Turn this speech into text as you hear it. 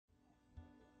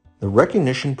the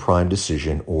Recognition Prime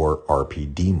Decision or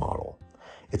RPD model.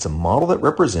 It's a model that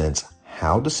represents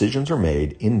how decisions are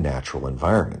made in natural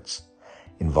environments,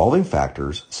 involving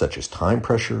factors such as time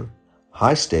pressure,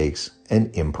 high stakes, and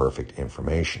imperfect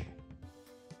information.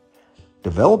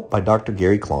 Developed by Dr.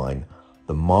 Gary Klein,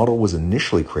 the model was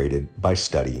initially created by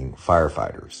studying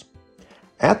firefighters.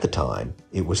 At the time,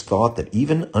 it was thought that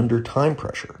even under time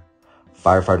pressure,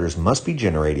 firefighters must be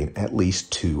generating at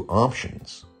least two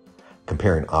options,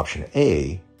 comparing option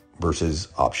A versus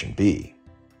option B.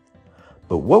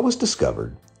 But what was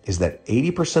discovered is that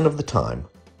 80% of the time,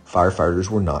 firefighters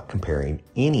were not comparing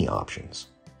any options.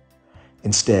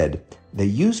 Instead, they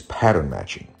used pattern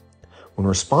matching. When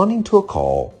responding to a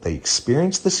call, they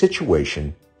experience the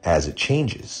situation as it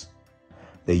changes.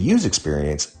 They use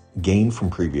experience gained from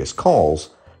previous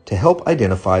calls to help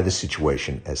identify the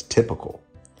situation as typical,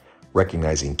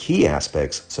 recognizing key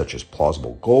aspects such as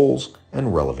plausible goals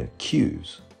and relevant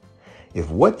cues. If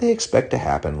what they expect to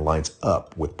happen lines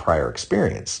up with prior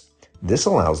experience, this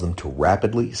allows them to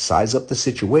rapidly size up the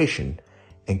situation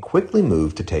and quickly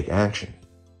move to take action.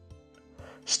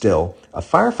 Still, a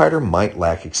firefighter might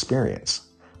lack experience,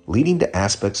 leading to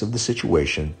aspects of the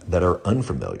situation that are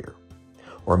unfamiliar.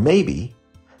 Or maybe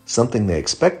something they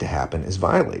expect to happen is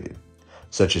violated,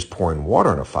 such as pouring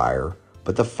water on a fire,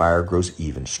 but the fire grows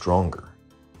even stronger.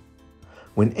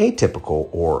 When atypical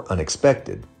or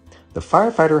unexpected, the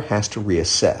firefighter has to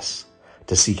reassess,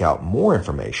 to seek out more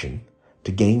information,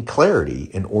 to gain clarity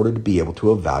in order to be able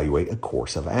to evaluate a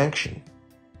course of action.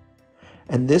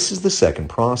 And this is the second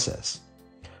process.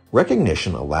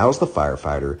 Recognition allows the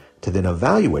firefighter to then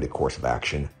evaluate a course of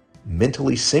action,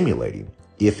 mentally simulating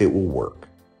if it will work.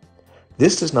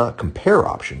 This does not compare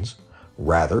options,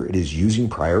 rather it is using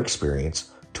prior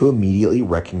experience to immediately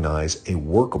recognize a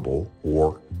workable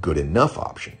or good enough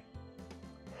option.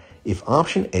 If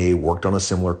option A worked on a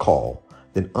similar call,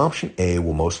 then option A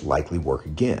will most likely work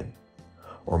again.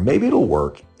 Or maybe it'll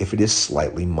work if it is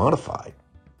slightly modified.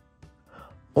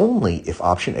 Only if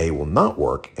option A will not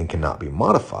work and cannot be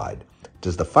modified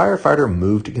does the firefighter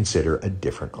move to consider a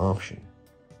different option.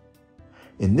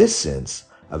 In this sense,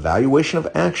 evaluation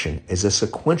of action is a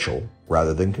sequential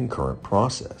rather than concurrent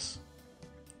process.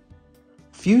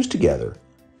 Fused together,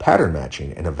 pattern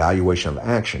matching and evaluation of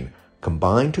action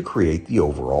combine to create the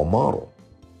overall model.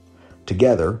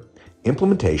 Together,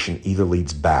 implementation either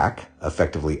leads back,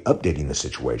 effectively updating the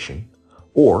situation,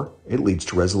 or it leads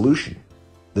to resolution,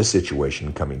 the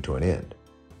situation coming to an end.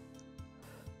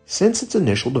 Since its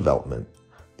initial development,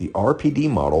 the RPD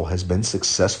model has been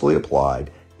successfully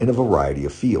applied in a variety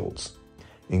of fields,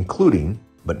 including,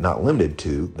 but not limited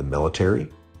to, the military,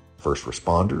 first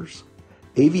responders,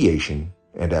 aviation,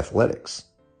 and athletics.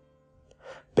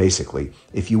 Basically,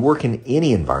 if you work in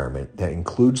any environment that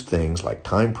includes things like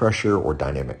time pressure or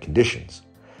dynamic conditions,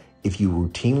 if you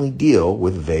routinely deal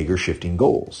with vague or shifting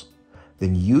goals,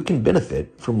 then you can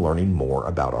benefit from learning more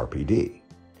about RPD.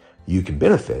 You can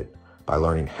benefit by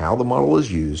learning how the model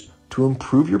is used to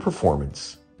improve your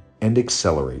performance and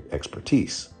accelerate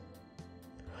expertise.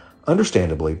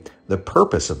 Understandably, the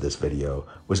purpose of this video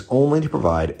was only to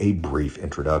provide a brief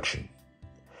introduction.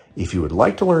 If you would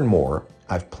like to learn more,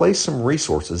 I've placed some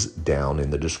resources down in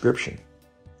the description.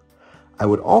 I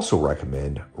would also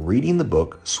recommend reading the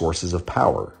book Sources of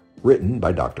Power, written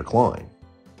by Dr. Klein.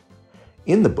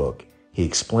 In the book, he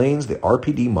explains the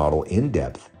RPD model in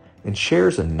depth and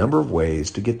shares a number of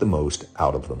ways to get the most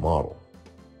out of the model.